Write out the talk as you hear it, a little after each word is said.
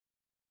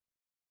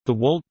The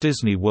Walt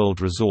Disney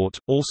World Resort,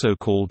 also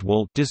called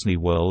Walt Disney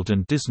World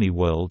and Disney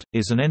World,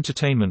 is an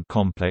entertainment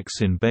complex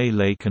in Bay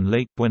Lake and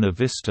Lake Buena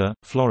Vista,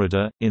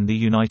 Florida, in the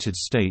United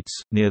States,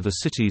 near the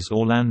cities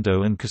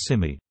Orlando and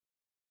Kissimmee.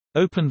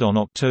 Opened on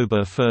October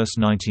 1,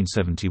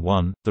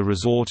 1971, the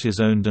resort is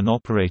owned and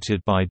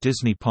operated by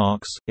Disney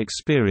Parks,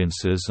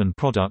 Experiences and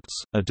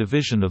Products, a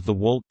division of the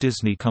Walt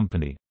Disney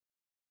Company.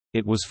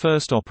 It was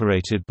first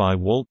operated by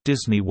Walt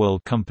Disney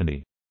World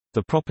Company.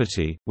 The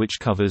property,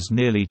 which covers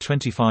nearly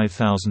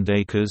 25,000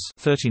 acres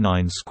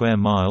 (39 square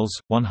miles,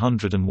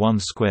 101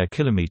 square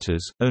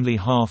kilometers), only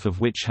half of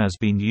which has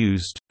been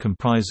used,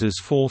 comprises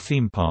 4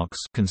 theme parks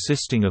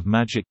consisting of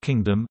Magic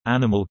Kingdom,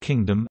 Animal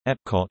Kingdom,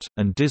 Epcot,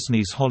 and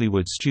Disney's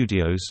Hollywood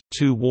Studios,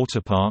 2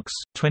 water parks,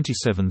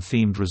 27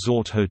 themed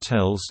resort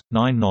hotels,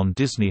 9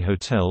 non-Disney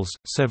hotels,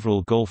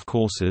 several golf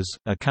courses,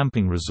 a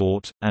camping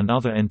resort, and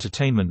other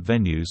entertainment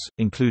venues,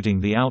 including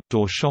the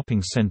outdoor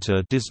shopping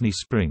center Disney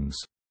Springs.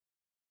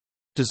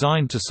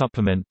 Designed to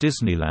supplement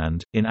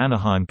Disneyland, in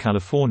Anaheim,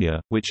 California,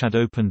 which had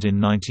opened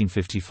in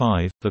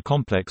 1955, the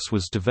complex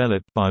was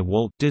developed by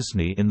Walt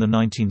Disney in the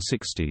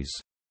 1960s.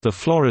 The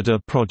Florida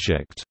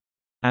Project,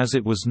 as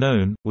it was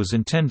known, was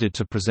intended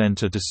to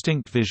present a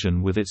distinct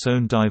vision with its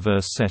own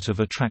diverse set of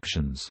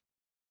attractions.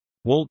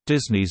 Walt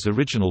Disney's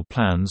original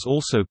plans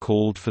also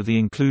called for the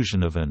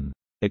inclusion of an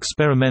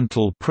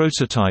experimental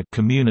prototype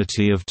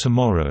community of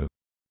tomorrow.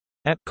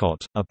 Epcot,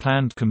 a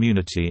planned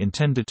community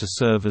intended to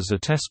serve as a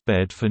test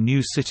bed for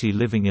new city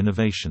living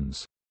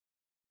innovations.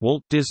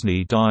 Walt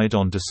Disney died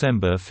on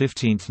December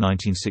 15,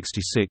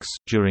 1966,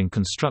 during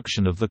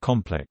construction of the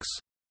complex.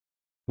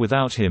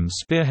 Without him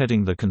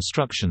spearheading the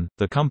construction,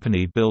 the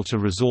company built a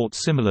resort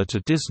similar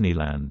to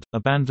Disneyland,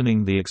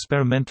 abandoning the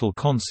experimental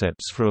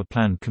concepts for a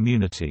planned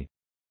community.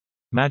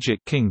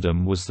 Magic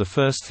Kingdom was the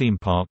first theme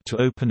park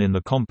to open in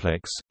the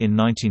complex, in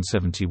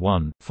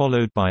 1971,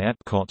 followed by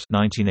Epcot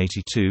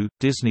 1982,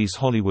 Disney's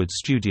Hollywood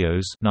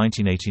Studios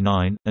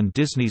 1989, and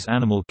Disney's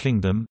Animal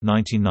Kingdom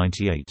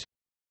 1998.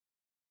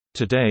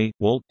 Today,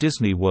 Walt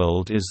Disney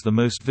World is the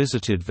most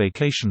visited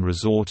vacation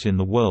resort in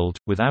the world,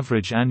 with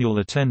average annual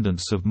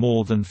attendance of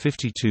more than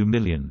 52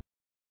 million.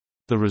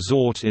 The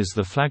resort is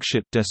the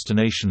flagship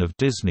destination of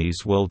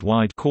Disney's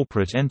worldwide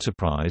corporate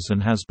enterprise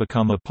and has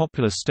become a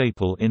popular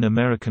staple in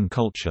American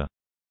culture.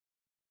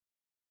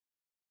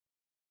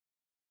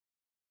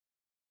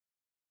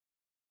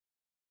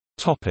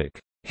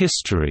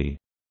 History.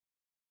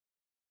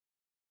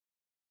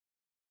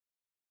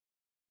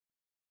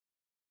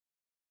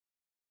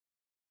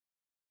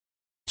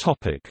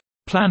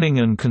 Planning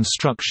and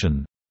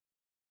construction.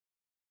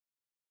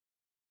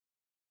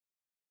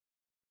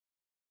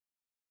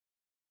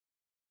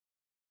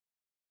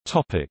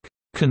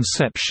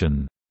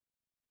 Conception.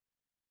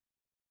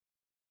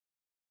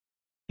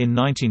 In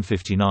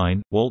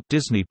 1959, Walt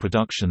Disney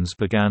Productions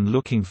began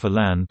looking for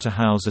land to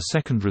house a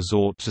second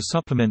resort to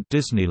supplement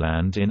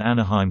Disneyland in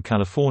Anaheim,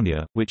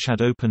 California, which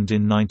had opened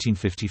in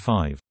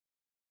 1955.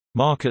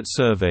 Market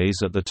surveys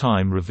at the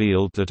time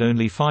revealed that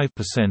only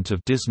 5%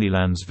 of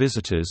Disneyland's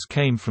visitors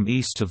came from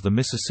east of the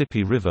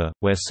Mississippi River,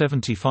 where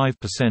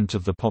 75%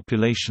 of the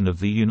population of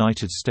the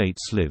United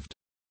States lived.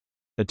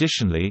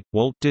 Additionally,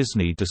 Walt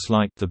Disney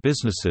disliked the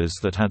businesses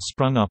that had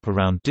sprung up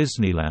around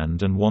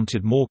Disneyland and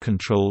wanted more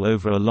control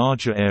over a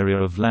larger area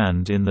of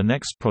land in the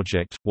next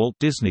project. Walt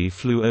Disney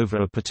flew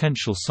over a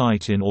potential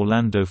site in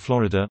Orlando,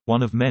 Florida,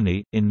 one of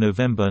many, in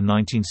November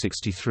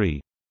 1963.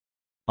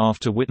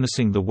 After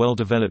witnessing the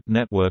well-developed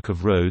network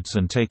of roads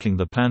and taking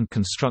the planned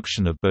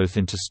construction of both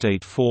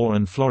Interstate 4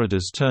 and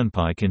Florida's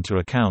Turnpike into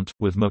account,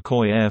 with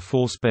McCoy Air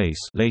Force Base,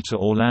 later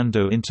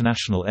Orlando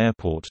International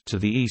Airport, to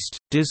the east,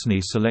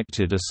 Disney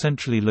selected a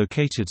centrally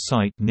located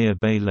site near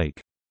Bay Lake.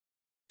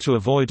 To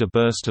avoid a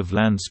burst of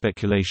land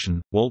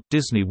speculation, Walt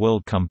Disney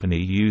World Company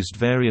used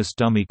various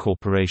dummy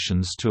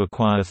corporations to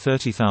acquire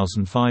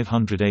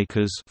 30,500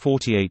 acres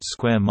 (48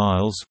 square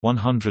miles,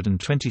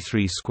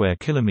 123 square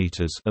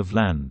kilometers) of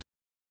land.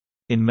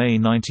 In May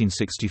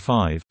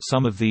 1965,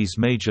 some of these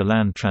major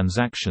land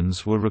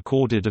transactions were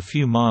recorded a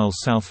few miles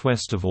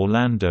southwest of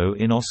Orlando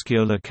in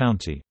Osceola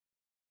County.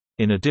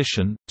 In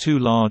addition, 2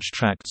 large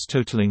tracts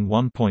totaling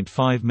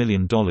 $1.5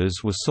 million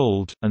were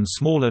sold, and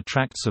smaller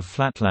tracts of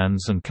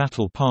flatlands and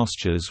cattle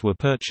pastures were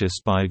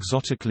purchased by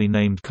exotically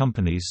named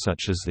companies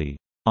such as the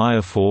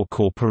Iafor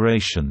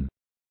Corporation,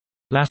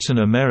 Latin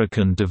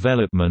American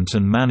Development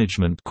and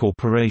Management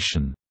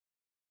Corporation,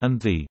 and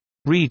the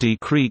Reedy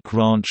Creek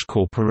Ranch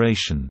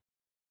Corporation.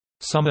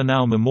 Some are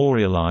now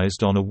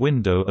memorialized on a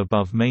window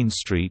above Main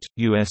Street,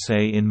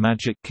 USA in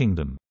Magic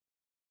Kingdom.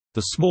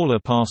 The smaller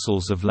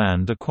parcels of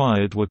land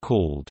acquired were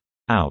called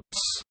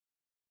outs.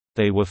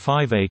 They were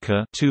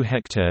 5-acre (2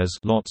 hectares)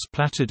 lots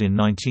platted in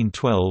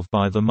 1912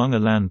 by the Munger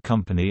Land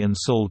Company and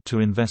sold to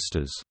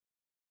investors.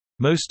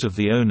 Most of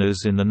the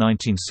owners in the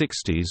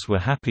 1960s were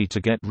happy to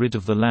get rid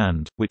of the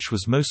land, which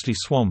was mostly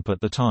swamp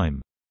at the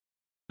time.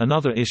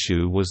 Another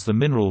issue was the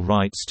mineral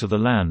rights to the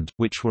land,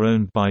 which were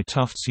owned by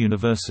Tufts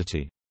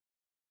University.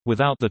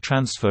 Without the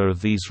transfer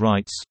of these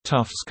rights,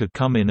 Tufts could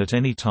come in at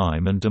any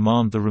time and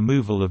demand the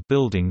removal of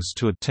buildings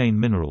to obtain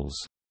minerals.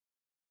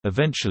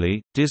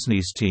 Eventually,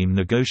 Disney's team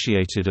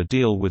negotiated a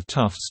deal with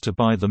Tufts to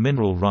buy the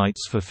mineral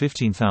rights for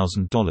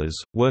 $15,000,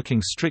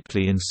 working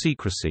strictly in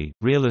secrecy.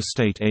 Real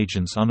estate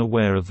agents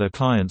unaware of their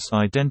client's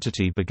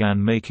identity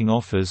began making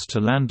offers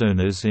to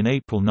landowners in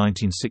April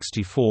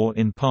 1964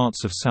 in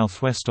parts of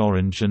southwest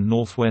Orange and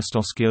northwest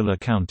Osceola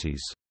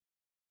counties.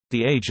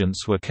 The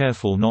agents were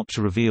careful not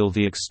to reveal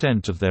the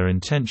extent of their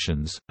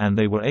intentions, and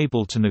they were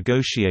able to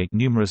negotiate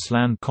numerous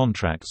land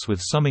contracts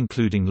with some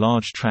including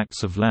large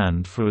tracts of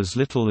land for as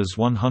little as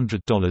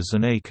 $100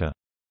 an acre.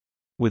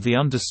 With the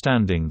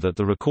understanding that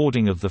the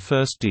recording of the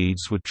first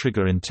deeds would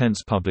trigger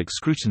intense public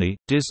scrutiny,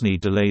 Disney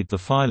delayed the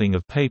filing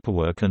of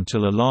paperwork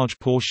until a large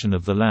portion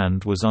of the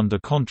land was under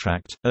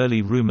contract.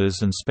 Early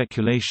rumors and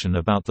speculation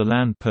about the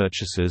land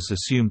purchases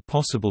assumed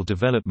possible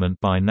development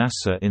by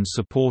NASA in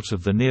support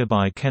of the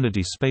nearby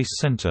Kennedy Space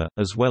Center,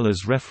 as well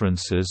as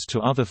references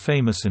to other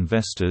famous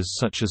investors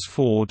such as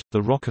Ford,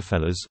 the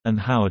Rockefellers, and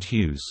Howard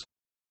Hughes.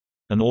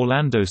 An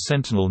Orlando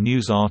Sentinel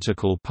news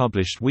article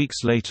published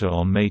weeks later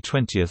on May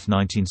 20,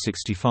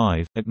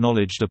 1965,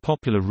 acknowledged a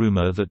popular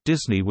rumor that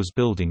Disney was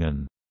building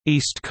an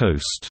East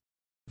Coast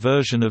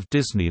version of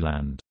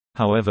Disneyland.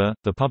 However,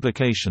 the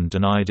publication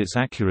denied its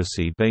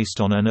accuracy based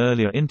on an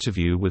earlier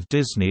interview with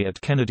Disney at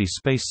Kennedy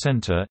Space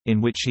Center,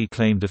 in which he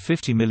claimed a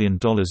 $50 million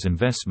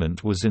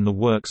investment was in the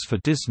works for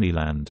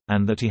Disneyland,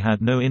 and that he had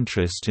no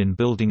interest in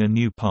building a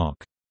new park.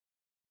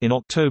 In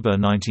October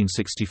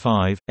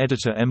 1965,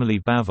 editor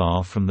Emily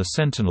Bavar from the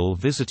Sentinel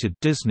visited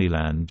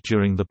Disneyland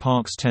during the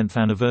park's 10th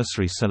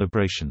anniversary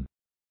celebration.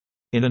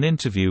 In an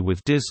interview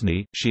with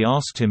Disney, she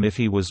asked him if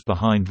he was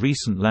behind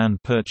recent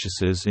land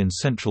purchases in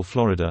Central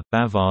Florida.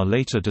 Bavar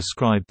later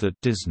described that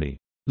Disney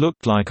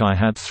looked like I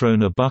had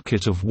thrown a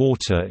bucket of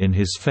water in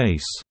his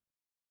face,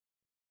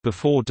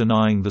 before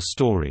denying the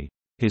story.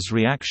 His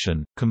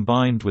reaction,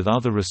 combined with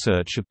other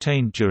research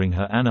obtained during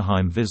her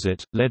Anaheim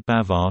visit, led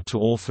Bavar to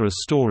author a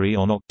story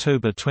on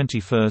October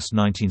 21,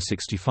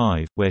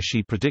 1965, where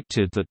she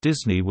predicted that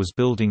Disney was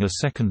building a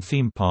second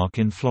theme park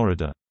in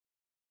Florida.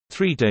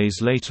 3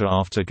 days later,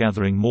 after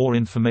gathering more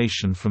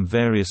information from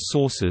various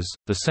sources,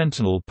 the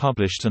Sentinel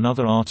published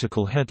another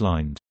article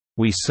headlined,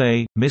 "We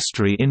Say,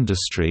 Mystery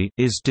Industry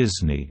is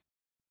Disney."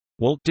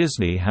 Walt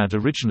Disney had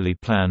originally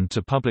planned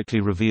to publicly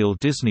reveal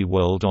Disney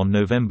World on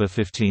November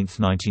 15,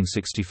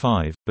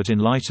 1965, but in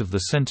light of the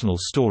Sentinel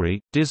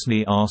story,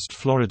 Disney asked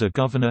Florida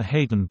Governor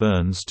Hayden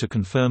Burns to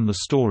confirm the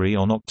story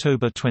on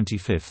October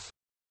 25.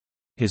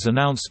 His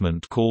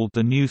announcement called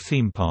the new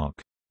theme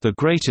park, "the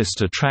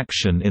greatest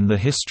attraction in the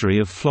history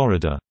of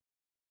Florida."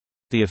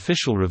 The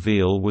official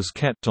reveal was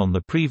kept on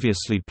the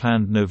previously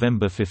planned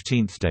November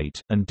 15 date,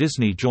 and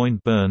Disney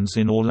joined Burns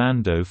in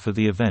Orlando for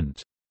the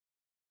event.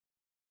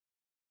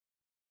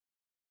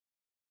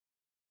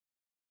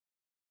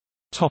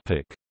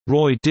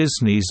 Roy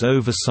Disney's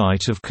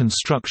oversight of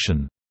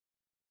construction.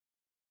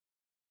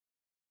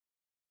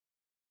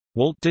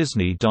 Walt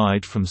Disney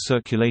died from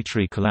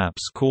circulatory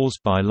collapse caused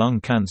by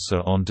lung cancer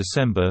on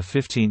December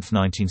 15,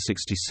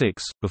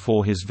 1966,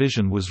 before his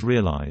vision was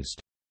realized.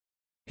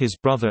 His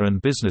brother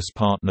and business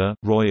partner,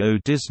 Roy O.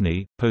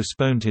 Disney,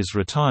 postponed his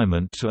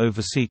retirement to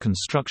oversee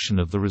construction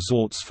of the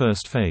resort's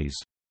first phase.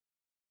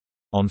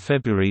 On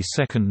February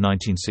 2,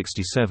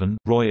 1967,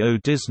 Roy O.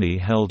 Disney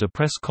held a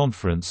press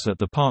conference at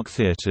the Park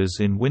Theaters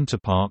in Winter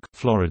Park,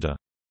 Florida.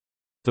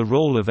 The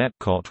role of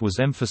Epcot was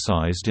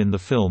emphasized in the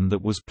film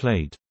that was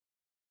played.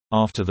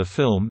 After the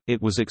film,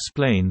 it was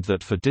explained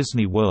that for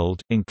Disney World,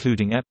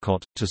 including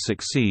Epcot, to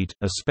succeed,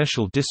 a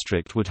special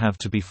district would have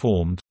to be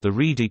formed, the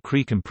Reedy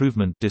Creek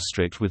Improvement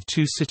District with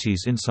 2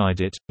 cities inside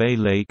it, Bay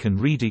Lake and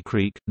Reedy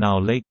Creek, now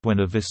Lake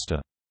Buena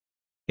Vista.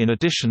 In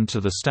addition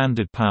to the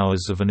standard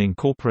powers of an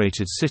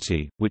incorporated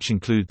city, which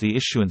include the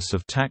issuance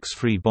of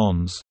tax-free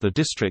bonds, the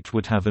district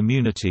would have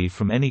immunity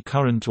from any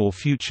current or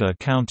future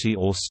county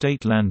or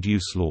state land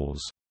use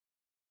laws.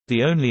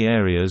 The only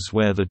areas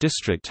where the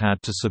district had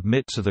to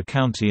submit to the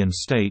county and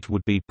state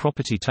would be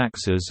property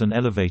taxes and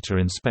elevator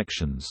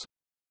inspections.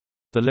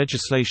 The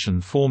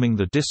legislation forming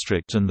the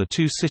district and the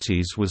 2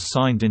 cities was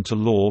signed into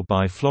law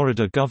by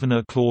Florida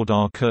Governor Claude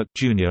R. Kirk,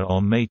 Jr.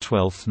 on May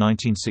 12,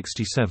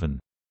 1967.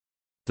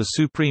 The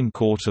Supreme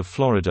Court of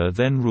Florida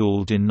then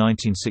ruled in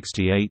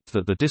 1968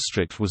 that the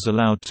district was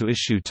allowed to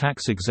issue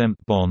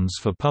tax-exempt bonds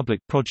for public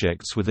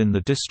projects within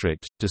the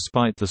district,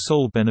 despite the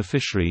sole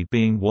beneficiary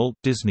being Walt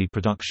Disney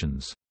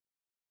Productions.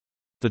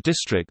 The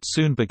district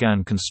soon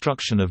began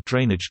construction of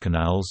drainage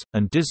canals,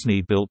 and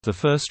Disney built the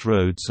first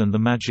roads and the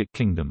Magic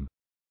Kingdom.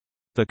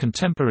 The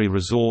contemporary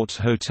resort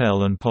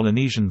hotel and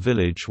Polynesian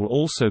Village were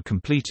also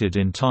completed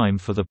in time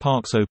for the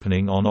park's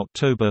opening on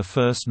October 1,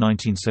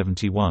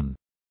 1971.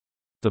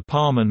 The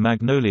Palm and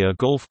Magnolia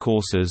golf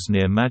courses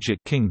near Magic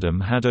Kingdom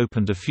had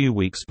opened a few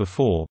weeks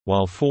before,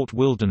 while Fort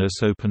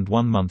Wilderness opened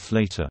 1 month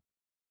later.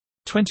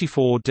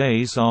 24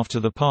 days after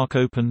the park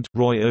opened,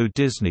 Roy O.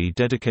 Disney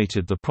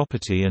dedicated the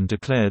property and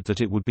declared that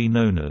it would be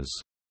known as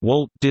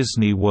Walt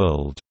Disney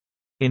World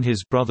in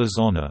his brother's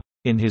honor.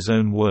 In his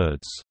own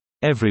words,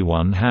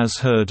 "Everyone has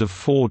heard of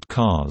Ford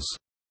cars.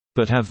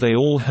 But have they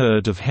all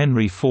heard of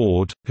Henry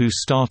Ford, who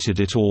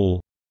started it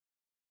all?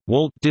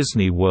 Walt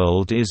Disney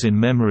World is in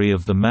memory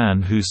of the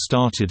man who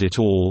started it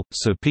all,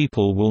 so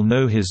people will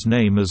know his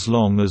name as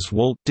long as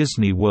Walt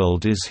Disney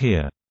World is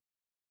here."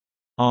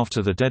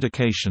 After the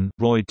dedication,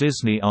 Roy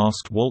Disney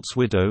asked Walt's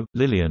widow,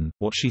 Lillian,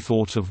 what she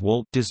thought of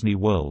Walt Disney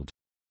World.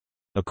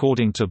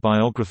 According to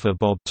biographer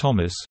Bob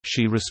Thomas,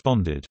 she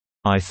responded,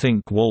 "I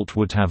think Walt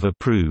would have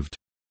approved."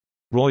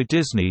 Roy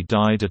Disney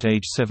died at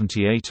age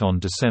 78 on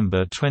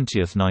December 20,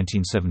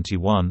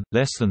 1971,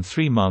 less than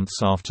 3 months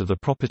after the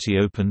property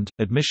opened.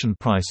 Admission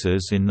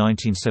prices in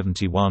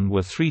 1971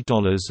 were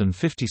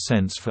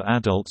 $3.50 for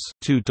adults,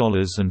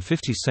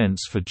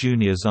 $2.50 for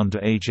juniors under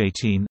age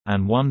 18,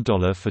 and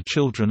 $1 for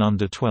children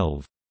under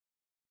 12.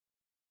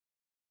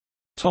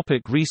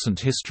 Recent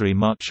history.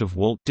 Much of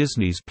Walt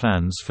Disney's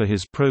plans for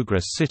his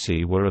Progress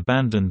City were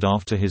abandoned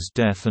after his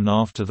death and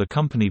after the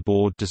company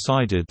board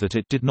decided that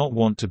it did not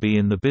want to be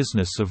in the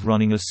business of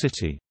running a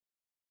city.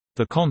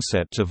 The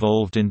concept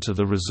evolved into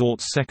the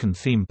resort's second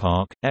theme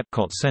park,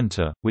 Epcot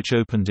Center, which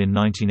opened in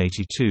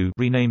 1982,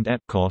 renamed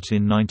Epcot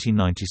in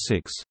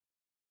 1996.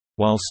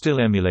 While still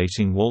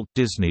emulating Walt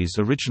Disney's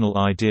original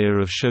idea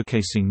of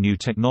showcasing new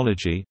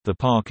technology, the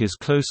park is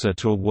closer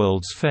to a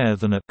World's Fair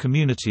than a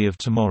Community of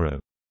Tomorrow.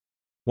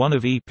 One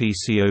of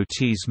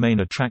EPCOT's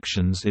main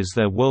attractions is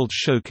their World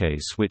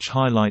Showcase, which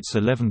highlights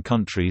 11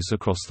 countries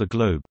across the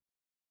globe.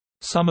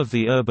 Some of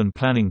the urban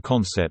planning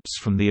concepts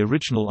from the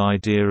original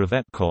idea of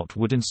Epcot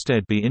would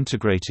instead be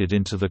integrated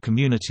into the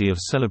Community of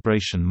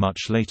Celebration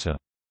much later.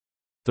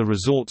 The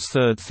resort's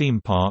third theme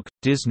park,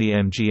 Disney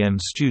MGM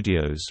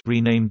Studios,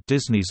 renamed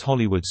Disney's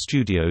Hollywood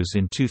Studios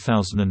in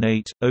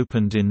 2008,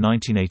 opened in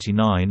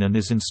 1989 and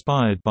is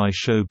inspired by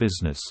show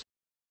business.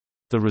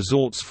 The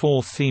resort's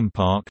fourth theme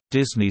park,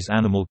 Disney's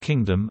Animal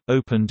Kingdom,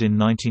 opened in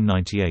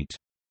 1998.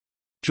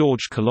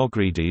 George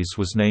Kalogridis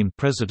was named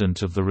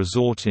president of the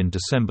resort in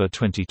December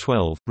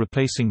 2012,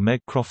 replacing Meg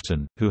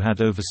Crofton, who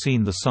had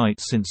overseen the site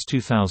since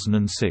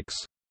 2006.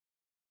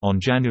 On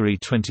January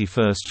 21,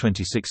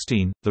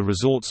 2016, the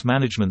resort's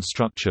management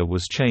structure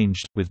was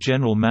changed, with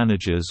general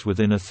managers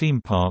within a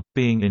theme park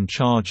being in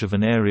charge of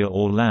an area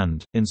or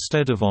land,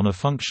 instead of on a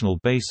functional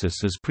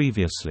basis as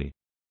previously.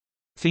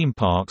 Theme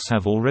parks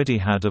have already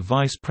had a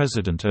vice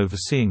president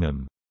overseeing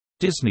them.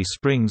 Disney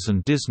Springs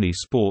and Disney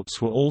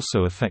Sports were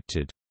also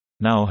affected.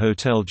 Now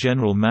hotel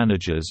general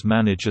managers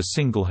manage a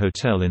single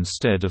hotel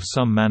instead of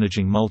some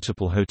managing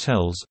multiple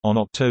hotels. On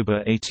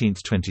October 18,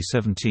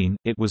 2017,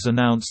 it was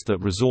announced that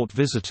resort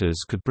visitors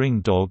could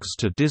bring dogs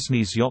to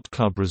Disney's Yacht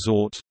Club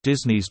Resort,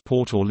 Disney's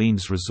Port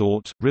Orleans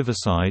Resort,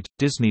 Riverside,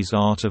 Disney's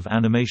Art of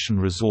Animation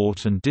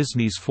Resort and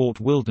Disney's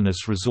Fort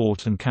Wilderness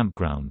Resort and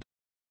Campground.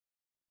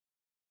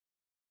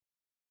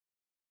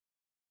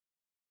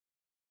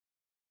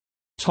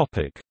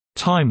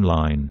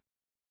 Timeline.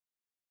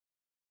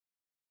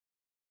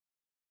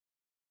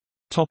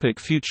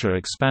 Future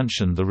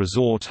expansion. The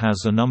resort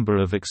has a number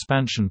of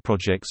expansion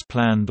projects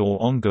planned or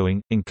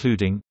ongoing,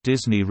 including,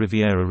 Disney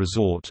Riviera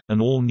Resort, an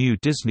all-new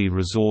Disney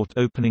resort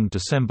opening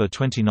December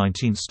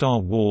 2019. Star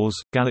Wars: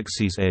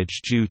 Galaxy's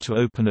Edge due to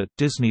open at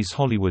Disney's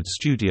Hollywood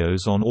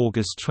Studios on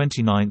August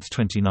 29,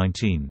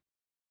 2019.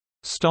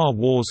 Star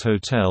Wars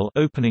Hotel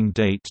opening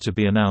date to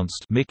be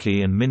announced.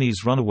 Mickey and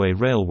Minnie's Runaway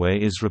Railway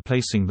is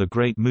replacing the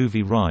Great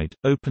Movie Ride,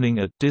 opening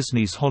at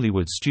Disney's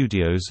Hollywood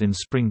Studios in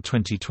spring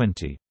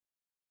 2020.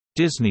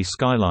 Disney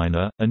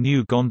Skyliner, a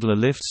new gondola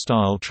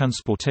lift-style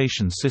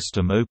transportation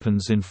system,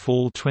 opens in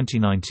fall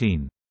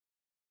 2019.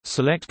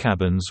 Select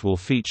cabins will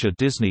feature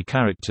Disney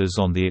characters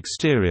on the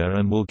exterior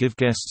and will give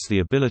guests the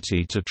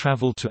ability to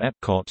travel to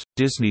Epcot,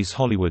 Disney's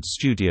Hollywood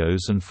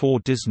Studios and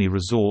 4 Disney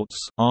resorts,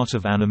 Art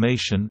of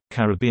Animation,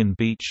 Caribbean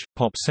Beach,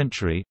 Pop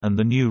Century, and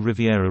the new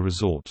Riviera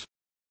Resort.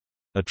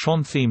 A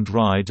Tron-themed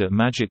ride at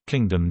Magic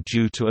Kingdom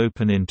due to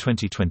open in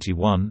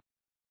 2021.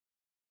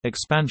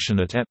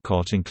 Expansion at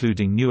Epcot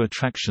including new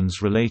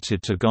attractions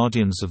related to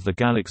Guardians of the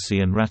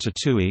Galaxy and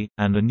Ratatouille,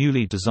 and a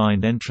newly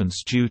designed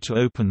entrance due to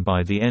open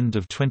by the end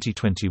of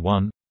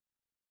 2021.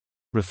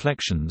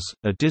 Reflections,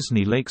 a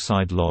Disney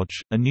Lakeside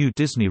Lodge, a new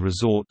Disney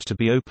resort to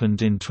be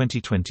opened in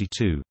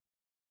 2022.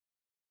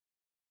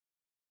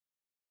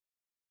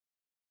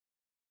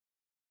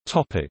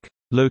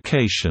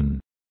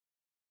 Location.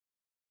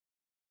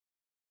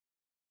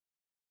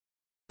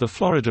 The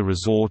Florida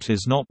resort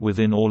is not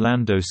within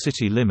Orlando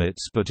city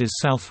limits but is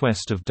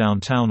southwest of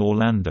downtown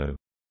Orlando.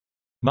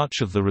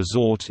 Much of the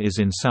resort is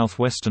in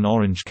southwestern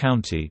Orange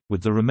County,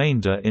 with the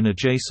remainder in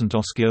adjacent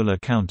Osceola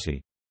County.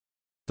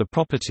 The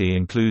property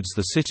includes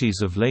the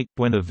cities of Lake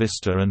Buena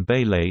Vista and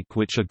Bay Lake,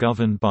 which are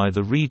governed by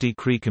the Reedy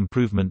Creek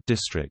Improvement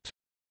District.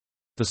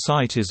 The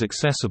site is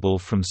accessible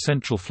from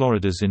Central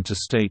Florida's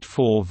Interstate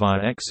 4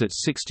 via exit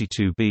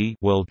 62B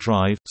World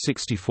Drive,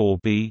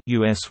 64B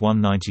US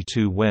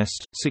 192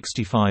 West,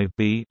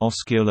 65B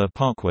Osceola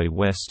Parkway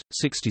West,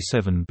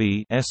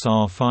 67B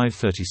SR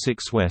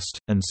 536 West,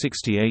 and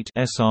 68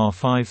 SR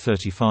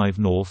 535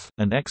 North,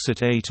 and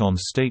exit 8 on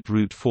State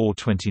Route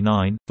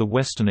 429, the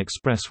Western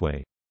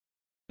Expressway.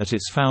 At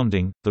its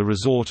founding, the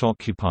resort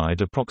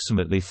occupied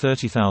approximately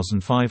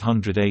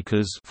 30,500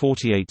 acres,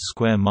 48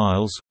 square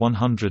miles,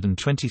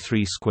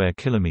 123 square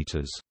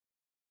kilometers.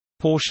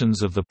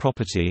 Portions of the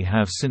property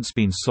have since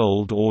been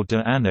sold or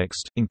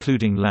de-annexed,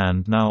 including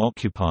land now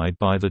occupied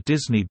by the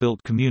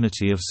Disney-built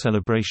community of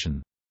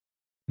Celebration.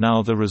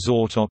 Now the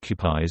resort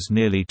occupies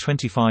nearly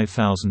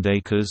 25,000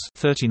 acres,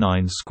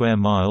 39 square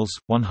miles,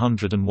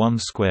 101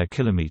 square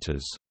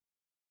kilometers.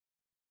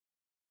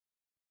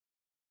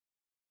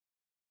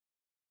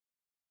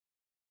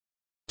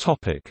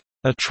 Topic: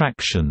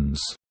 Attractions.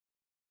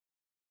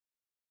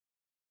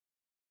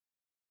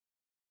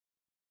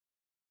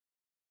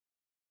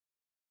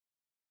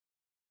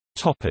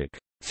 Topic: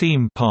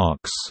 Theme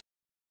parks.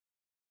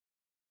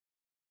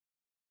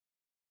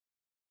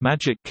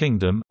 Magic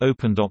Kingdom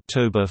opened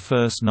October 1,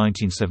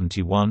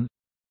 1971.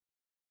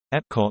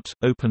 Epcot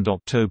opened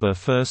October 1,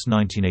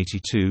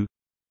 1982.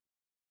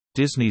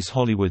 Disney's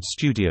Hollywood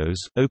Studios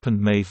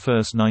opened May 1,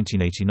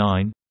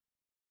 1989.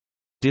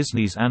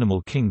 Disney's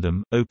Animal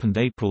Kingdom opened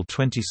April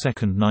 22,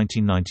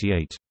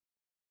 1998.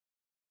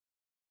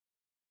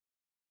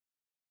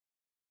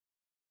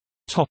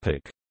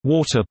 Topic: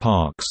 Water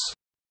parks.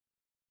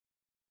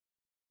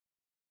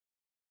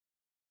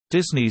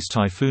 Disney's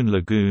Typhoon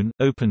Lagoon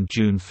opened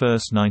June 1,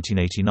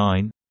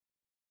 1989.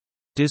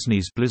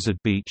 Disney's Blizzard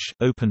Beach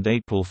opened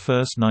April 1,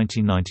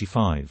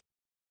 1995.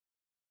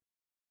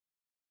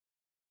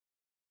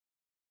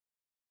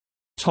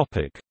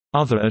 Topic: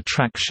 Other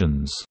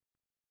attractions.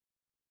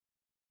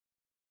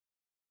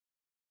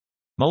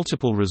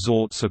 Multiple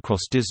resorts across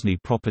Disney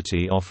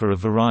property offer a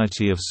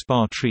variety of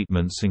spa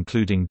treatments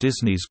including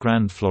Disney's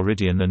Grand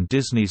Floridian and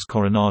Disney's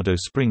Coronado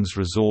Springs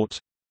Resort.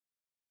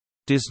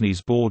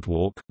 Disney's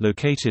Boardwalk,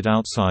 located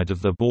outside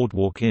of the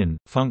Boardwalk Inn,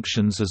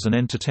 functions as an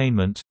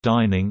entertainment,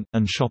 dining,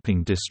 and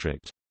shopping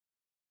district.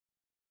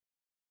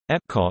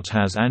 Epcot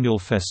has annual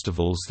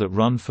festivals that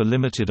run for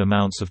limited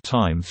amounts of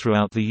time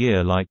throughout the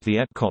year like the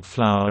Epcot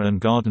Flower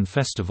and Garden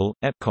Festival,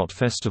 Epcot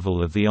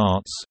Festival of the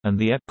Arts, and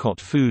the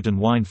Epcot Food and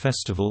Wine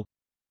Festival.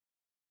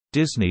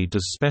 Disney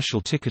does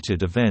special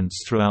ticketed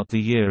events throughout the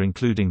year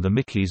including the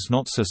Mickey's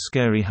Not So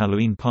Scary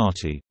Halloween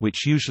Party,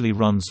 which usually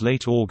runs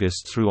late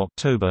August through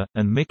October,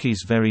 and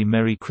Mickey's Very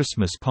Merry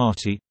Christmas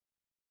Party.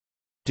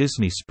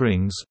 Disney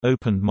Springs,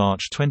 opened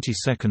March 22,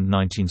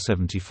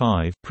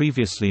 1975,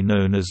 previously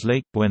known as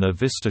Lake Buena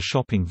Vista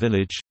Shopping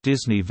Village,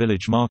 Disney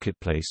Village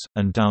Marketplace,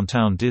 and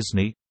Downtown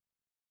Disney.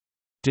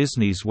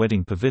 Disney's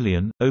Wedding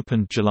Pavilion,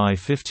 opened July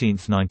 15,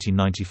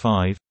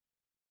 1995.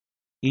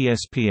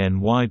 ESPN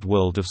Wide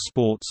World of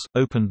Sports,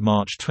 opened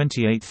March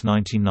 28,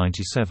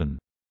 1997.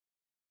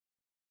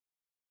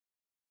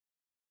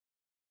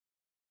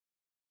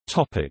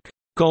 Topic: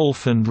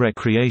 Golf and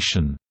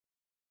recreation.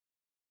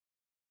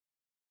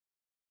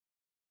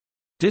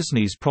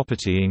 Disney's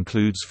property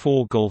includes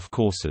 4 golf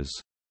courses.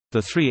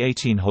 The 3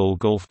 18-hole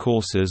golf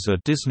courses are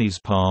Disney's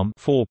Palm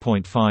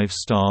 4.5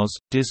 stars,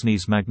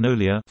 Disney's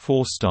Magnolia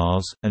 4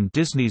 stars, and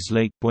Disney's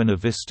Lake Buena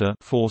Vista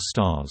 4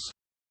 stars.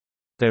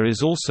 There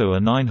is also a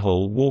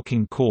 9-hole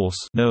walking course,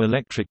 no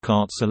electric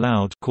carts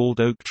allowed,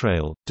 called Oak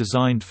Trail,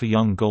 designed for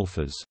young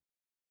golfers.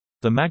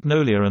 The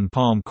Magnolia and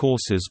Palm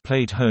courses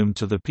played home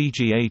to the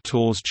PGA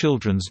Tour's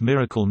Children's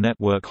Miracle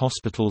Network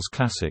Hospitals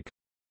Classic.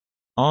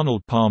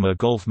 Arnold Palmer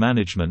Golf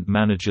Management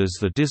manages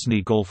the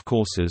Disney golf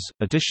courses.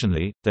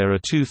 Additionally, there are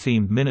 2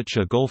 themed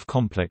miniature golf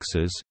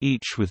complexes,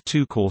 each with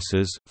 2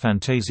 courses,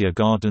 Fantasia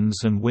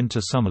Gardens and Winter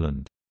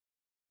Summerland.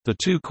 The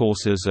 2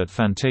 courses at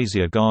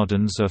Fantasia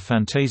Gardens are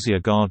Fantasia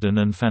Garden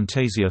and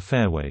Fantasia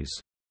Fairways.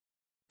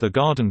 The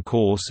Garden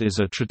course is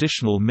a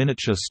traditional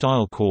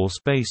miniature-style course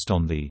based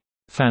on the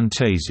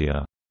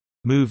Fantasia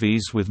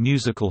movies with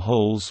musical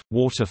holes,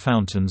 water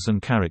fountains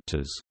and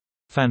characters.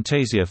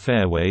 Fantasia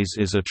Fairways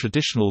is a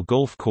traditional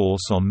golf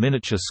course on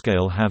miniature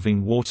scale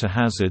having water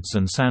hazards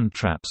and sand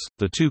traps.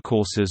 The 2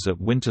 courses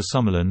at Winter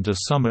Summerland are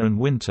Summer and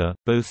Winter,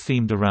 both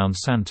themed around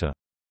Santa.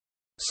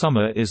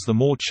 Summer is the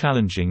more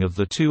challenging of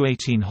the 2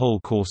 18-hole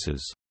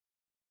courses.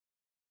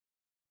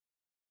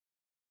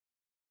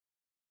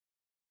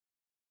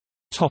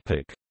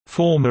 Topic: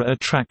 Former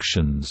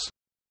attractions.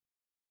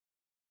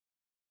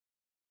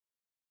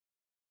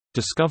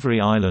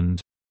 Discovery Island,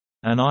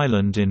 an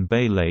island in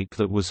Bay Lake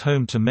that was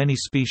home to many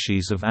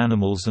species of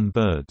animals and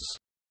birds.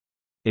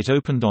 It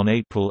opened on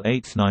April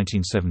 8,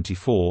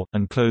 1974,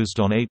 and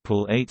closed on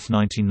April 8,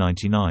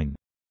 1999.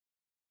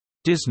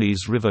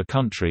 Disney's River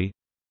Country,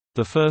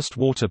 the first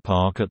water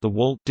park at the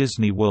Walt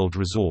Disney World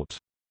Resort.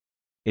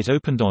 It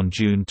opened on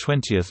June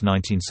 20,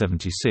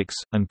 1976,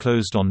 and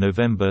closed on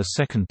November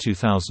 2,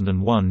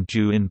 2001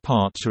 due in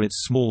part to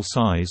its small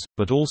size,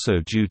 but also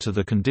due to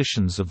the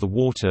conditions of the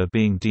water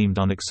being deemed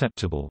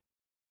unacceptable.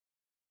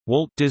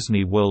 Walt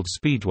Disney World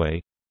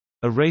Speedway,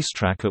 a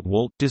racetrack at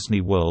Walt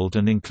Disney World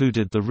and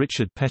included the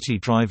Richard Petty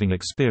driving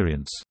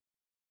experience.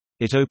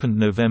 It opened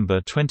November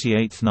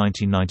 28,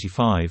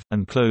 1995,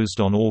 and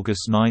closed on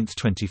August 9,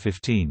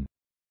 2015.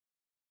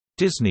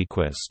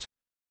 DisneyQuest,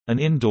 an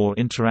indoor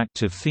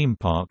interactive theme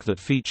park that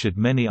featured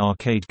many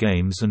arcade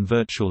games and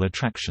virtual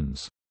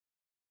attractions.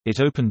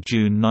 It opened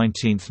June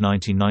 19,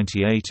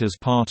 1998 as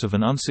part of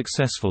an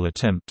unsuccessful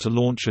attempt to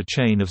launch a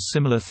chain of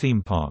similar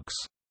theme parks.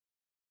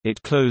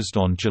 It closed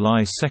on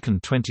July 2,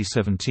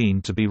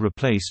 2017 to be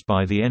replaced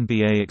by the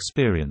NBA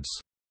Experience.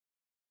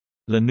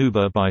 La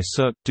Nouba by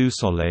Cirque du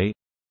Soleil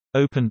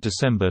opened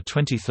December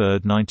 23,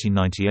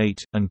 1998,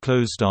 and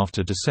closed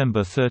after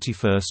December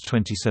 31,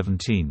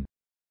 2017.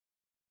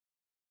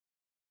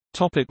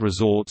 Topic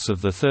resorts.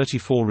 Of the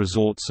 34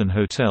 resorts and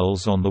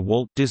hotels on the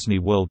Walt Disney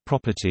World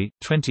property,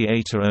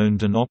 28 are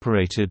owned and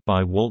operated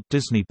by Walt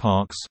Disney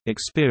Parks,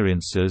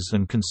 Experiences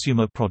and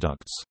Consumer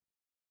Products.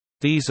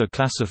 These are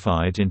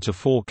classified into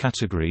 4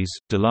 categories: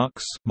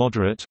 deluxe,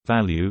 moderate,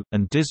 value,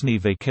 and Disney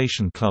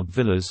Vacation Club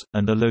villas,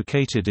 and are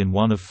located in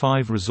one of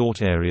 5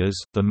 resort areas: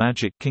 the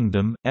Magic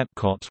Kingdom,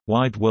 Epcot,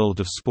 Wide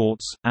World of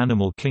Sports,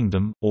 Animal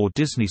Kingdom, or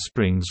Disney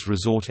Springs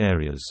resort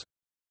areas.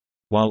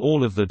 While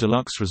all of the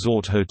deluxe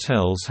resort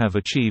hotels have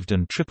achieved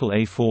an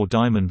AAA 4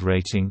 Diamond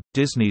rating,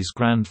 Disney's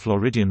Grand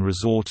Floridian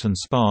Resort and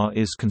Spa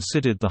is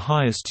considered the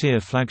highest-tier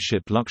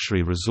flagship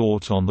luxury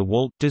resort on the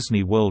Walt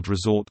Disney World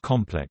Resort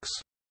complex.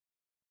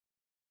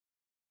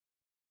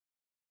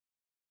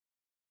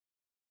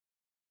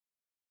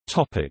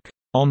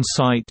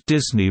 On-site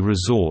Disney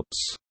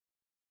resorts.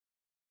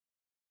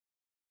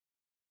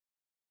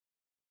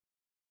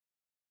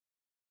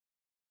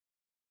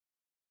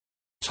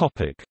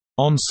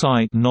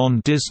 On-site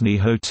non-Disney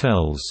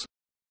hotels.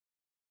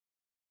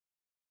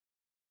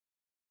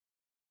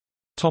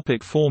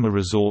 Former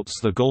resorts.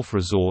 The Golf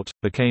Resort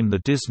became the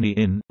Disney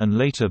Inn, and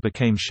later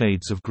became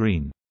Shades of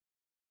Green.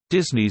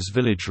 Disney's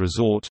Village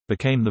Resort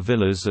became the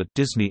Villas at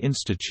Disney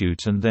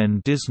Institute and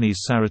then Disney's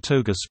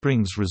Saratoga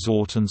Springs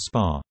Resort and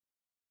Spa.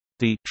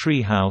 The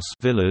Tree House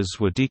villas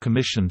were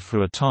decommissioned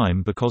for a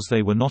time because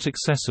they were not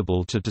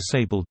accessible to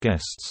disabled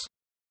guests.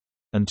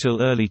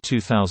 Until early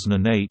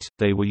 2008,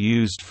 they were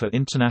used for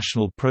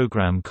international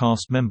program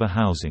cast member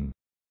housing.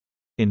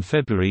 In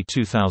February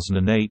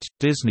 2008,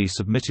 Disney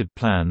submitted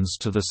plans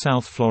to the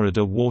South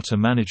Florida Water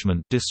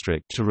Management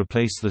District to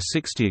replace the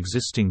 60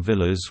 existing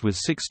villas with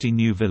 60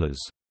 new villas.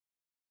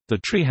 The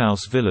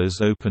Treehouse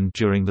Villas opened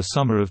during the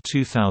summer of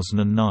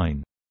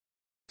 2009.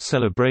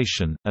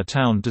 Celebration, a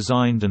town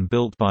designed and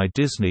built by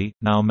Disney,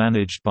 now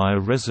managed by a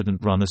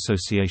resident-run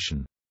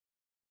association.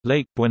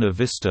 Lake Buena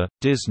Vista.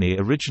 Disney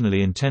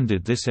originally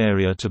intended this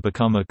area to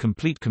become a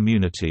complete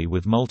community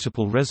with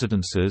multiple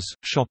residences,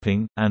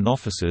 shopping, and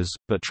offices,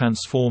 but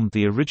transformed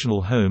the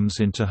original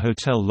homes into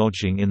hotel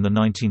lodging in the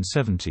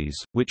 1970s,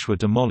 which were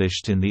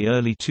demolished in the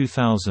early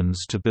 2000s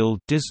to build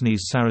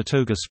Disney's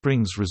Saratoga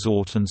Springs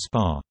Resort and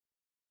Spa.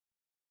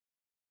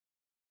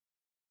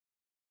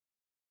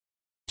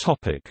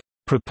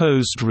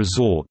 Proposed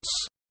resorts.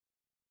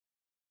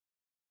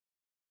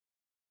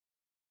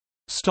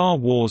 Star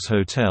Wars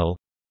Hotel,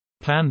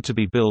 planned to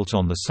be built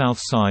on the south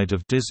side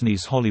of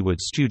Disney's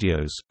Hollywood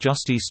Studios,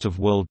 just east of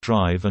World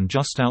Drive and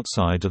just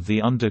outside of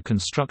the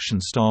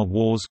under-construction Star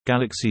Wars –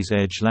 Galaxy's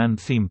Edge land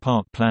theme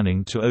park,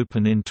 planning to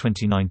open in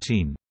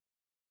 2019.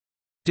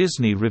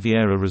 Disney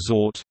Riviera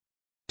Resort,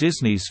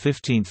 Disney's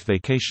 15th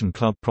Vacation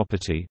Club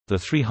property. The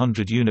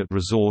 300-unit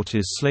resort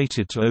is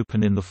slated to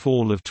open in the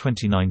fall of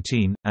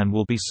 2019, and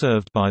will be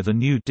served by the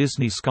new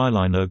Disney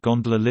Skyliner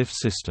gondola lift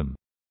system.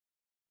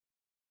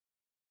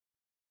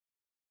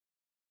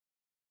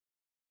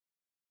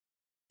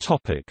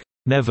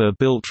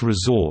 Never-built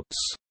resorts.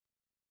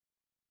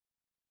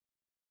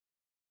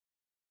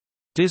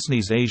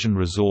 Disney's Asian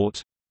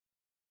Resort,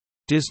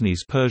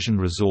 Disney's Persian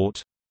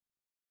Resort,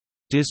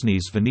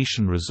 Disney's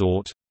Venetian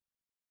Resort,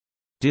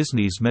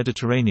 Disney's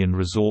Mediterranean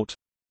Resort,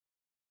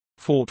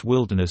 Fort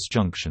Wilderness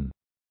Junction.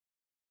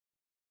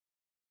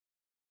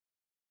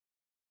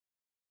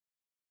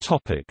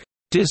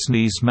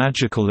 Disney's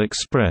Magical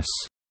Express.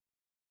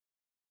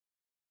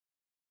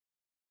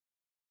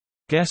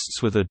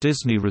 Guests with a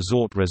Disney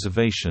Resort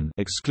reservation,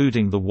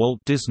 excluding the Walt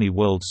Disney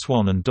World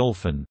Swan and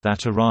Dolphin,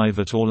 that arrive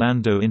at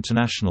Orlando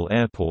International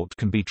Airport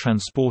can be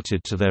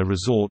transported to their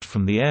resort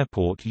from the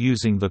airport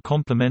using the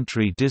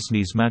complimentary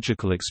Disney's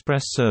Magical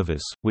Express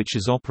service, which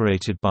is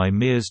operated by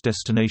Mears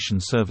Destination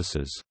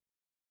Services.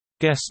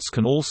 Guests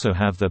can also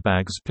have their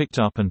bags picked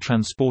up and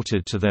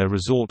transported to their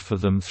resort for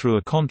them through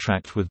a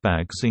contract with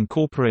Bags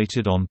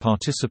Incorporated on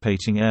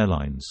participating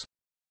airlines.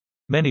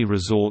 Many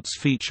resorts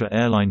feature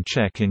airline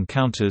check-in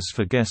counters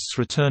for guests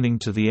returning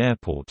to the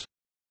airport.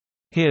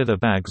 Here their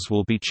bags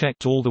will be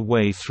checked all the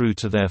way through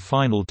to their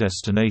final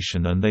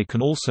destination, and they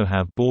can also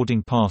have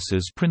boarding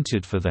passes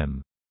printed for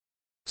them.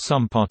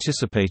 Some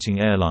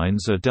participating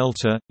airlines are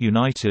Delta,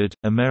 United,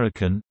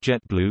 American,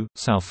 JetBlue,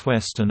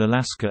 Southwest and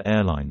Alaska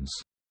Airlines.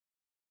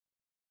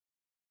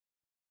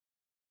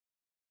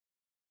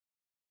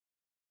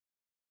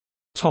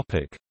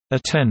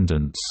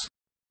 Attendance.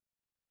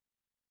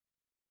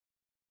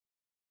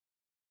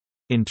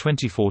 In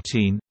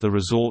 2014, the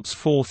resort's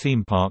 4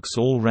 theme parks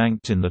all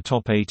ranked in the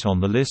top 8 on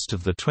the list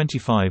of the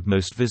 25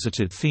 most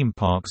visited theme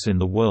parks in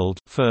the world.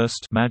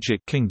 First, Magic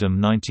Kingdom,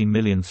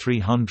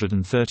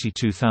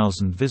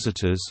 19,332,000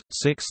 visitors;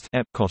 6th,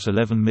 Epcot,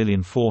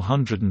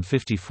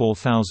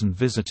 11,454,000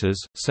 visitors;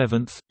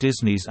 7th,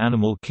 Disney's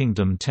Animal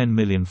Kingdom,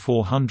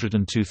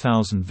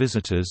 10,402,000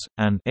 visitors;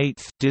 and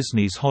 8th,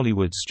 Disney's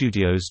Hollywood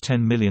Studios,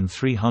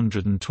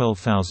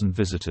 10,312,000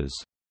 visitors.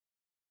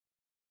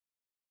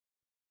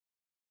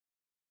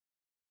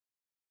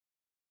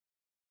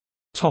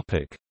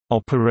 Topic: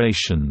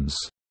 Operations.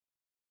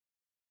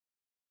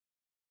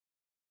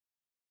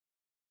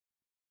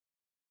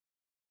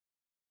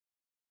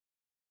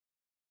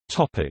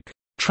 Topic: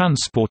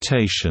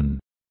 Transportation.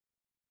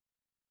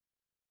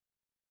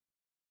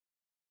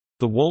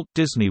 The Walt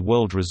Disney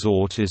World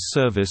Resort is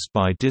serviced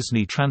by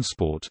Disney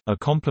Transport, a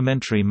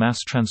complimentary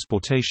mass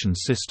transportation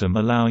system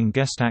allowing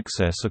guest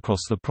access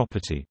across the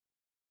property.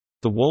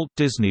 The Walt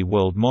Disney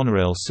World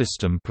monorail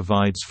system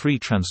provides free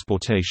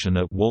transportation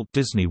at Walt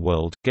Disney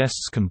World.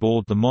 Guests can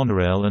board the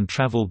monorail and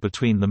travel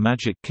between the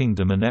Magic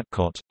Kingdom and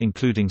Epcot,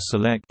 including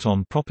select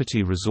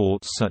on-property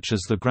resorts such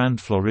as the Grand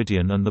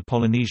Floridian and the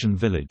Polynesian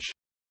Village.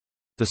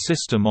 The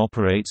system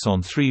operates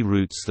on 3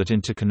 routes that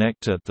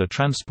interconnect at the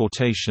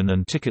Transportation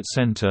and Ticket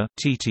Center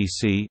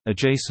 (TTC),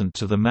 adjacent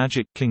to the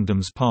Magic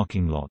Kingdom's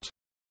parking lot.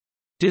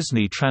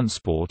 Disney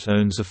Transport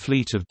owns a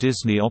fleet of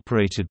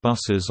Disney-operated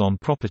buses on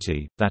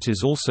property, that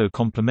is also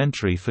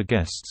complimentary for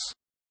guests.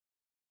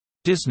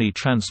 Disney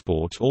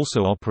Transport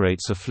also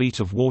operates a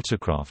fleet of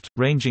watercraft,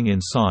 ranging in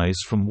size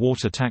from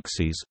water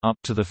taxis, up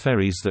to the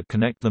ferries that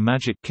connect the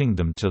Magic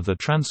Kingdom to the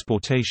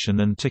Transportation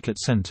and Ticket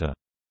Center.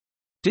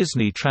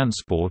 Disney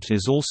Transport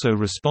is also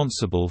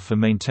responsible for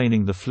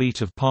maintaining the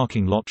fleet of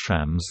parking lot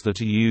trams that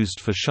are used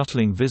for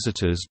shuttling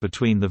visitors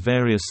between the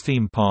various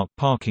theme park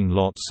parking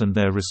lots and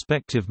their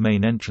respective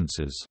main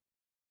entrances.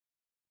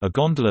 A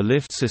gondola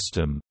lift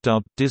system,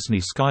 dubbed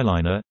Disney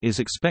Skyliner, is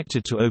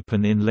expected to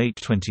open in late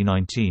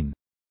 2019.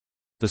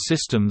 The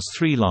system's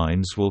 3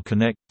 lines will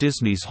connect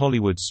Disney's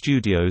Hollywood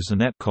Studios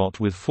and Epcot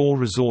with 4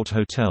 resort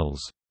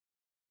hotels.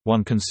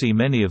 One can see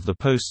many of the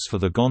posts for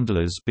the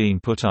gondolas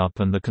being put up,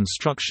 and the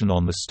construction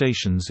on the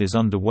stations is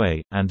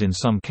underway, and in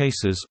some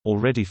cases,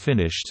 already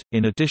finished.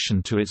 In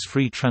addition to its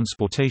free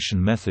transportation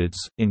methods,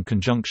 in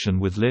conjunction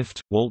with Lyft,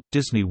 Walt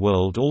Disney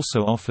World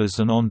also offers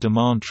an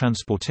on-demand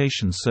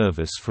transportation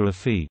service for a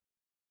fee.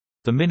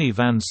 The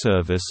minivan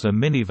service are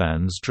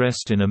minivans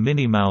dressed in a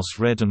Minnie Mouse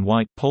red and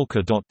white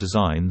polka dot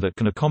design that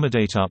can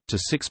accommodate up to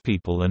 6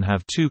 people and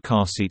have 2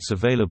 car seats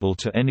available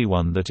to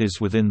anyone that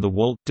is within the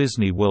Walt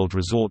Disney World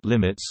Resort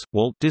limits.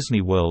 Walt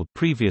Disney World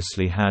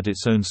previously had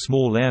its own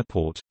small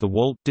airport, the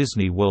Walt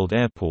Disney World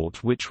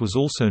Airport, which was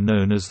also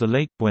known as the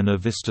Lake Buena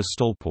Vista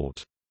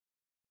Stolport.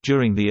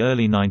 During the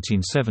early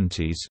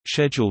 1970s,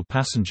 scheduled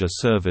passenger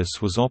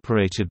service was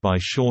operated by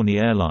Shawnee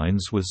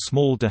Airlines with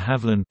small de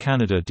Havilland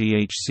Canada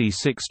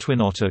DHC-6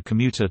 Twin Otter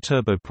commuter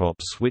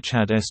turboprops which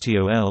had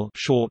STOL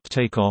short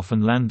takeoff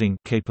and landing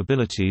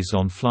capabilities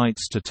on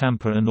flights to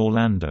Tampa and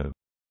Orlando.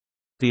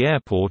 The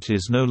airport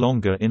is no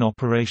longer in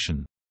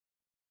operation.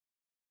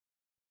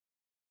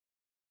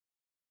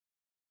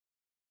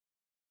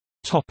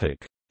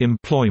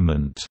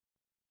 Employment.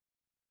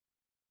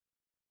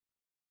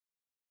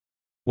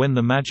 When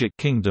the Magic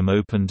Kingdom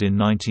opened in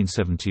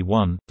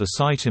 1971, the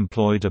site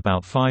employed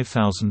about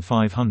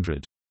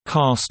 5,500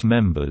 cast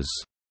members.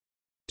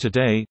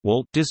 Today,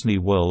 Walt Disney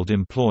World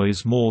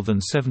employs more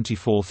than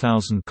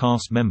 74,000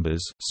 cast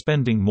members,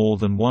 spending more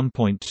than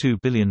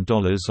 $1.2 billion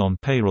on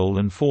payroll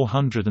and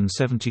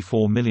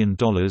 $474 million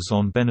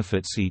on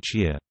benefits each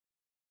year.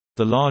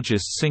 The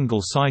largest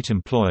single-site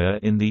employer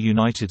in the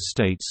United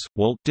States,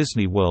 Walt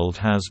Disney World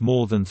has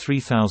more than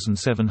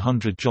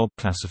 3,700 job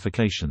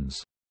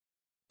classifications.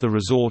 The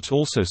resort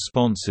also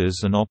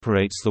sponsors and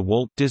operates the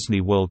Walt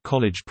Disney World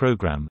College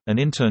Program, an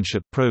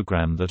internship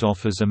program that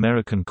offers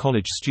American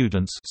college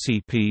students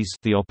 (CPs)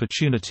 the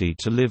opportunity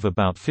to live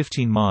about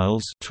 15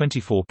 miles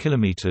 (24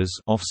 kilometers)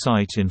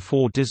 off-site in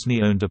 4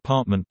 Disney-owned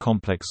apartment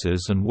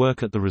complexes and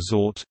work at the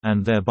resort,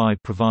 and thereby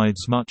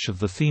provides much of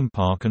the theme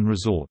park and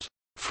resort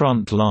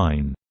front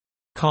line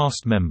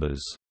cast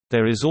members.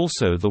 There is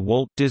also the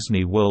Walt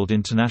Disney World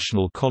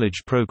International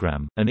College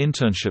Program, an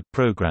internship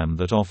program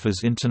that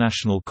offers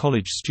international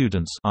college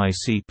students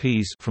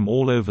 (ICPs) from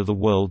all over the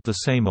world the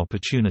same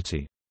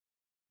opportunity.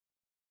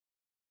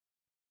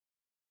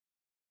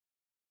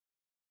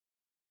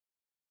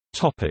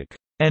 Topic: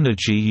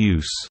 Energy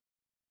use.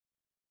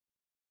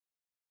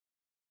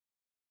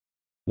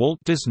 Walt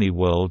Disney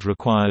World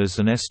requires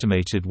an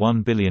estimated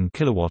 1 billion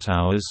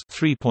kilowatt-hours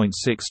 (3.6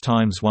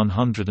 times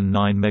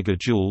 109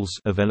 megajoules)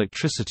 of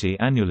electricity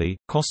annually,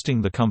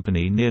 costing the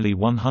company nearly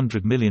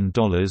 $100 million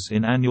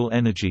in annual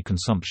energy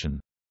consumption.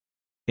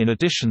 In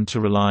addition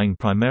to relying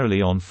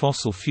primarily on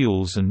fossil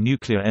fuels and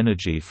nuclear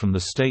energy from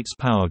the state's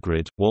power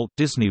grid, Walt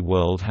Disney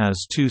World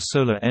has 2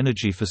 solar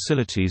energy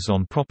facilities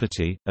on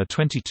property, a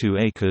 22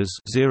 acres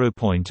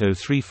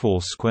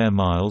 (0.034 square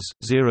miles,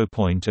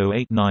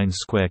 0.089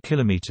 square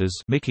kilometers)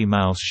 Mickey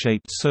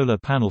Mouse-shaped solar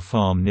panel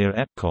farm near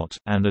Epcot,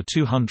 and a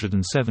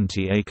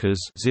 270 acres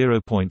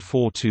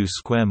 (0.42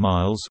 square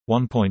miles,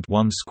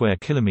 1.1 square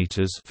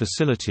kilometers)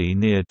 facility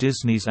near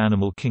Disney's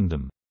Animal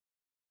Kingdom.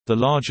 The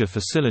larger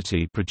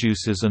facility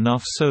produces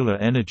enough solar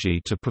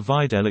energy to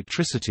provide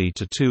electricity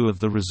to 2 of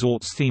the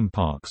resort's theme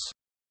parks.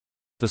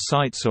 The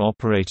sites are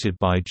operated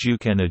by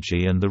Duke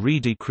Energy and the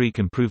Reedy Creek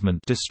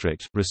Improvement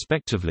District,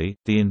 respectively.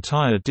 The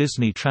entire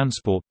Disney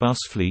Transport bus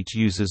fleet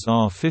uses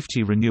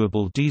R50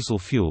 renewable diesel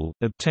fuel,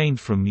 obtained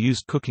from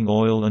used cooking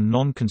oil and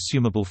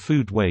non-consumable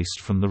food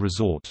waste from the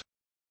resort.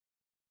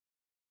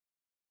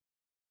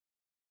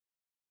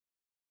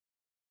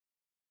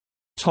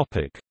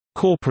 Topic: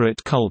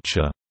 Corporate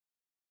culture.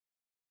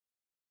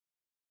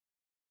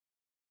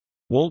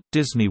 Walt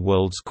Disney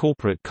World's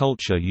corporate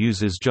culture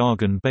uses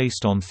jargon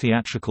based on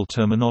theatrical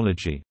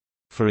terminology.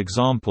 For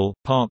example,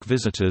 park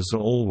visitors are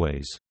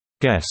always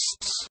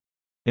guests,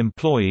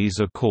 employees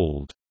are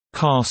called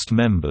cast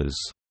members,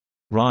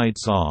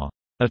 rides are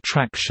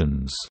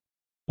attractions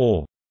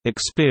or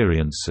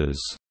experiences.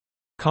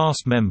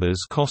 Cast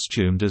members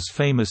costumed as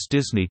famous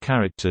Disney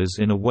characters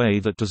in a way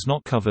that does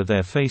not cover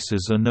their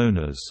faces are known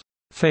as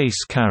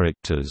face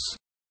characters.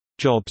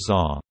 Jobs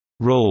are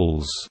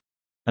roles,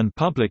 and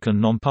public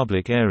and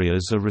non-public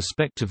areas are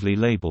respectively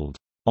labeled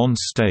on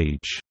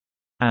stage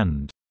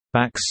and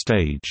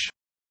backstage.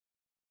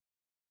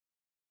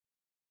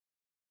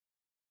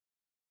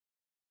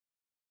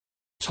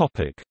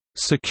 Topic: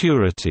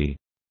 Security.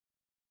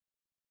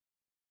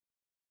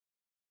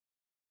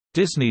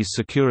 Disney's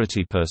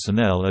security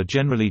personnel are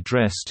generally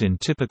dressed in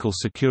typical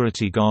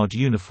security guard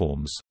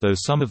uniforms, though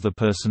some of the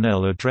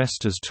personnel are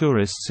dressed as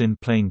tourists in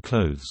plain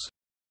clothes.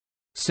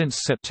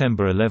 Since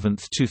September 11,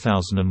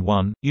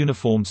 2001,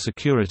 uniformed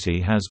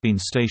security has been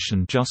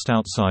stationed just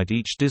outside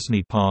each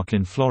Disney park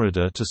in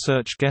Florida to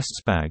search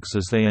guests' bags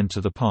as they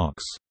enter the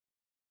parks.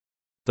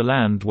 The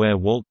land where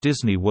Walt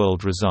Disney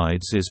World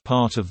resides is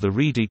part of the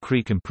Reedy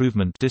Creek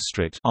Improvement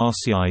District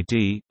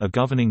 (RCID), a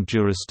governing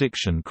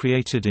jurisdiction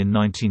created in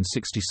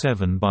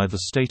 1967 by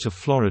the state of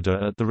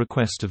Florida at the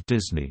request of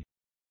Disney.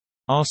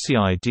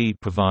 RCID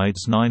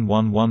provides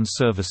 911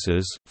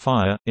 services,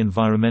 fire,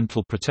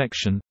 environmental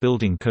protection,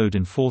 building code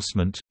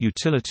enforcement,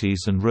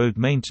 utilities and road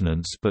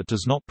maintenance but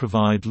does not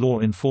provide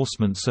law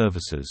enforcement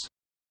services.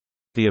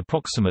 The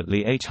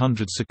approximately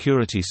 800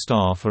 security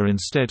staff are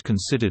instead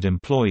considered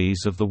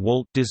employees of the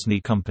Walt Disney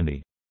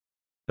Company.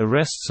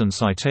 Arrests and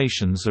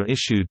citations are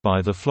issued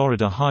by the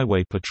Florida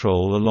Highway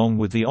Patrol along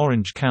with the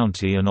Orange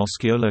County and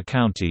Osceola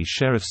County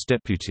Sheriff's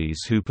deputies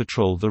who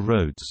patrol the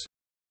roads.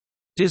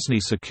 Disney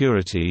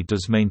Security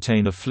does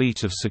maintain a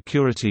fleet of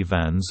security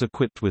vans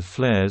equipped with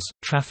flares,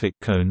 traffic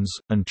cones,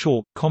 and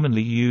chalk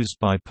commonly used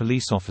by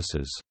police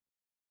officers.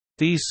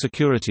 These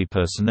security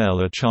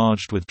personnel are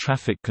charged with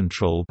traffic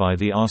control by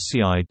the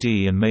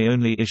RCID and may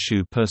only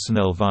issue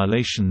personnel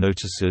violation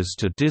notices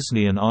to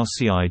Disney and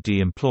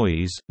RCID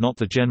employees, not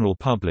the general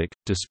public.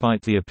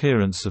 Despite the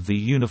appearance of the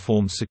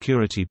uniformed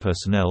security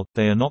personnel,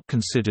 they are not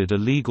considered a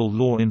legal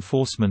law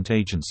enforcement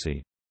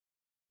agency.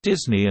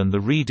 Disney and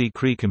the Reedy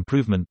Creek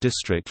Improvement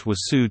District were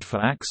sued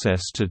for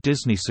access to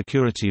Disney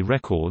security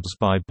records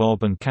by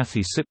Bob and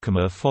Kathy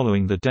Sipkamer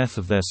following the death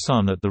of their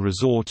son at the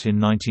resort in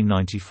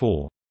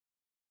 1994.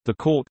 The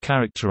court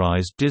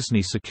characterized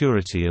Disney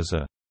Security as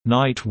a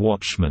night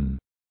watchman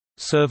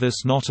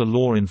service, not a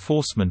law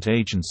enforcement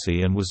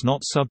agency, and was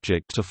not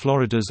subject to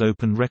Florida's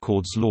open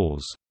records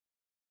laws.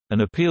 An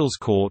appeals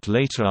court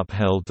later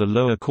upheld the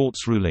lower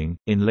court's ruling.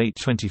 In late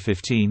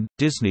 2015,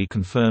 Disney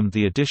confirmed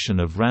the addition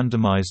of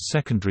randomized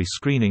secondary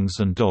screenings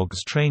and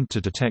dogs trained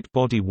to detect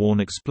body-worn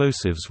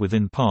explosives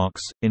within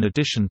parks, in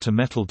addition to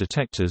metal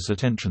detectors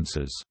at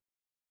entrances.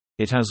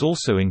 It has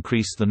also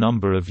increased the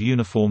number of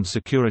uniformed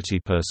security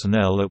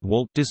personnel at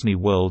Walt Disney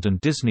World and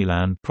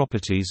Disneyland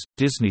properties.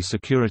 Disney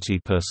security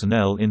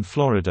personnel in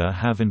Florida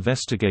have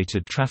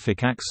investigated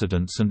traffic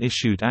accidents and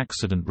issued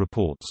accident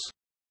reports.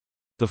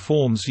 The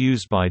forms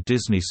used by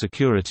Disney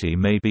Security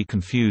may be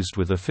confused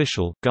with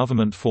official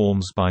government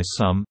forms by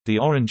some. The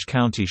Orange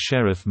County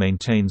Sheriff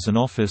maintains an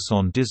office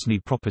on Disney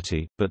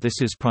property, but this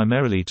is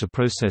primarily to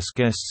process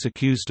guests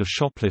accused of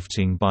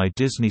shoplifting by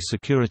Disney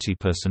security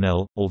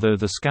personnel. Although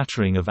the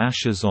scattering of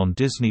ashes on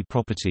Disney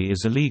property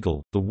is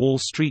illegal, the Wall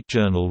Street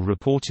Journal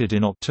reported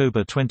in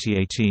October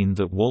 2018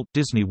 that Walt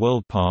Disney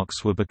World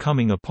parks were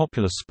becoming a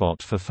popular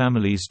spot for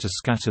families to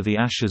scatter the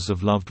ashes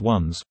of loved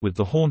ones, with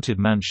the Haunted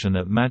Mansion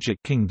at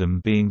Magic Kingdom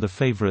being the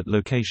favorite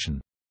location.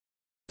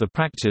 The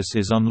practice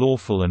is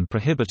unlawful and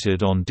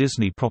prohibited on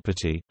Disney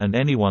property, and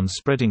anyone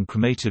spreading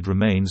cremated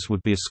remains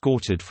would be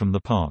escorted from the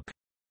park.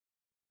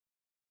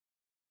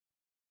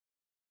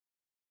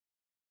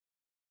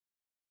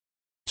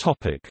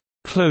 Topic: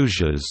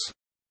 Closures.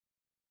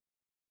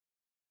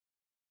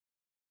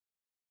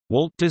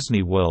 Walt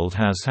Disney World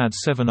has had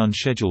 7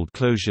 unscheduled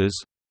closures.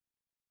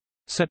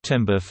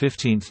 September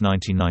 15,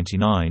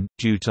 1999,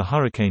 due to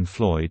Hurricane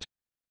Floyd.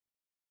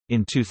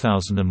 In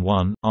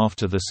 2001,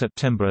 after the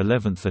September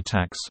 11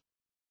 attacks.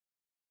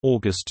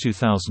 August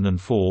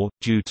 2004,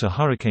 due to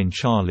Hurricane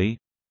Charley.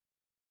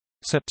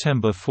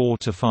 September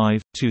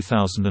 4–5,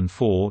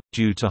 2004,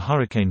 due to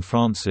Hurricane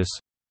Francis.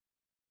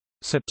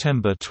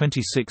 September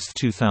 26,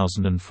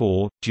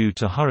 2004, due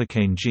to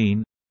Hurricane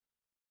Jeanne.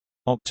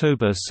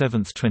 October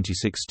 7,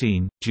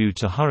 2016, due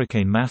to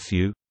Hurricane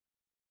Matthew.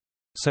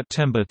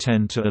 September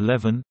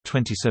 10–11,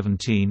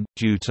 2017,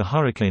 due to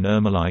Hurricane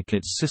Irma. Like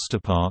its sister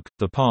park,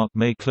 the park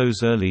may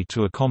close early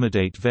to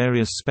accommodate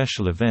various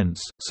special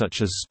events,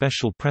 such as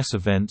special press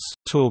events,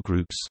 tour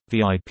groups,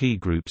 VIP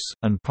groups,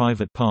 and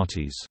private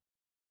parties.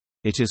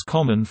 It is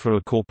common for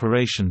a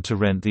corporation to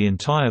rent the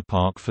entire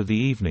park for the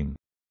evening.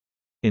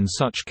 In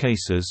such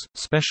cases,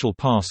 special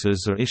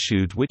passes are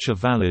issued which are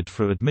valid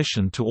for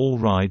admission to all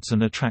rides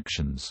and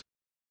attractions.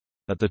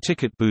 At the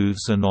ticket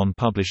booths and on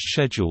published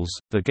schedules,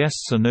 the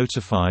guests are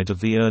notified of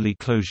the early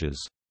closures.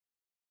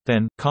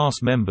 Then,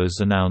 cast members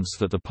announce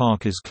that the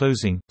park is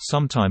closing,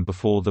 sometime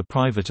before the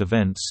private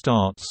event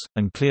starts,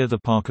 and clear the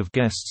park of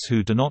guests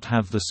who do not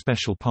have the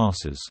special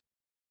passes.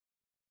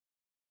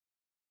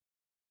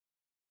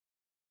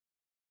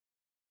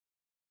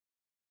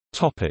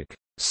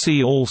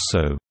 See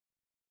also: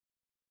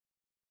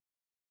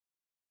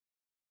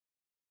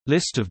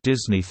 List of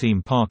Disney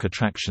theme park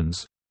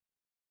attractions,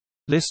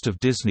 List of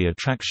Disney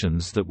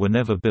attractions that were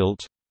never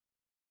built,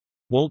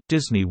 Walt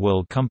Disney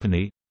World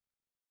Company,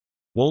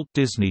 Walt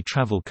Disney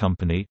Travel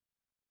Company,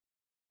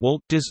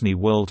 Walt Disney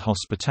World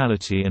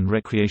Hospitality and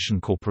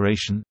Recreation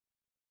Corporation,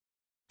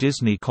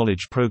 Disney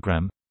College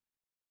Program,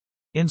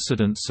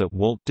 Incidents at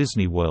Walt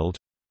Disney World,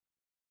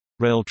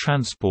 Rail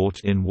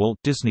transport in Walt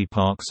Disney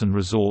Parks and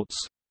Resorts,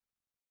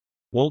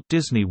 Walt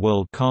Disney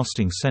World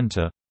Casting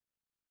Center,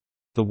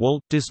 the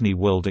Walt Disney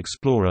World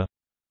Explorer,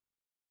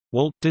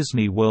 Walt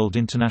Disney World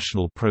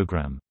International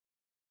Program.